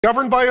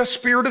governed by a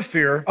spirit of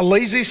fear, a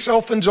lazy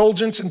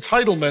self-indulgence,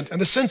 entitlement,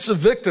 and a sense of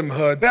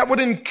victimhood, that would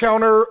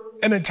encounter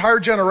an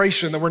entire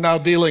generation that we're now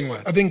dealing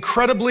with, of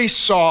incredibly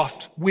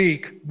soft,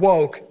 weak,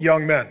 woke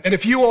young men. And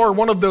if you are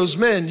one of those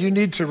men, you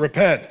need to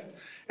repent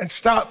and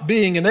stop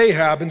being an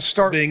Ahab and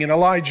start being an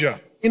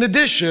Elijah. In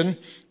addition,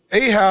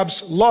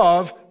 Ahab's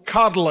love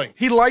coddling.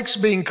 He likes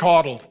being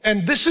coddled.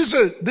 And this is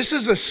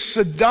a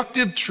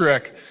seductive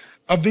trick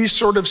of these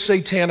sort of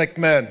satanic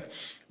men.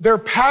 They're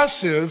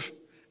passive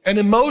and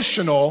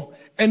emotional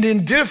and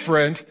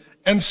indifferent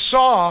and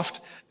soft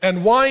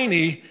and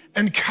whiny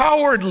and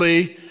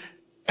cowardly,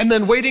 and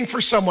then waiting for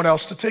someone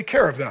else to take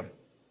care of them.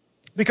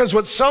 Because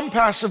what some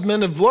passive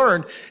men have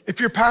learned, if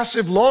you're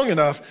passive long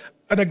enough,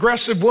 an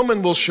aggressive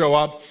woman will show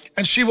up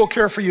and she will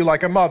care for you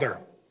like a mother.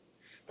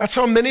 That's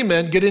how many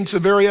men get into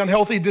very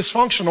unhealthy,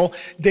 dysfunctional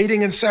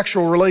dating and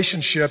sexual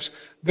relationships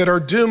that are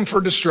doomed for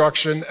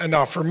destruction and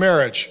not for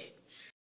marriage.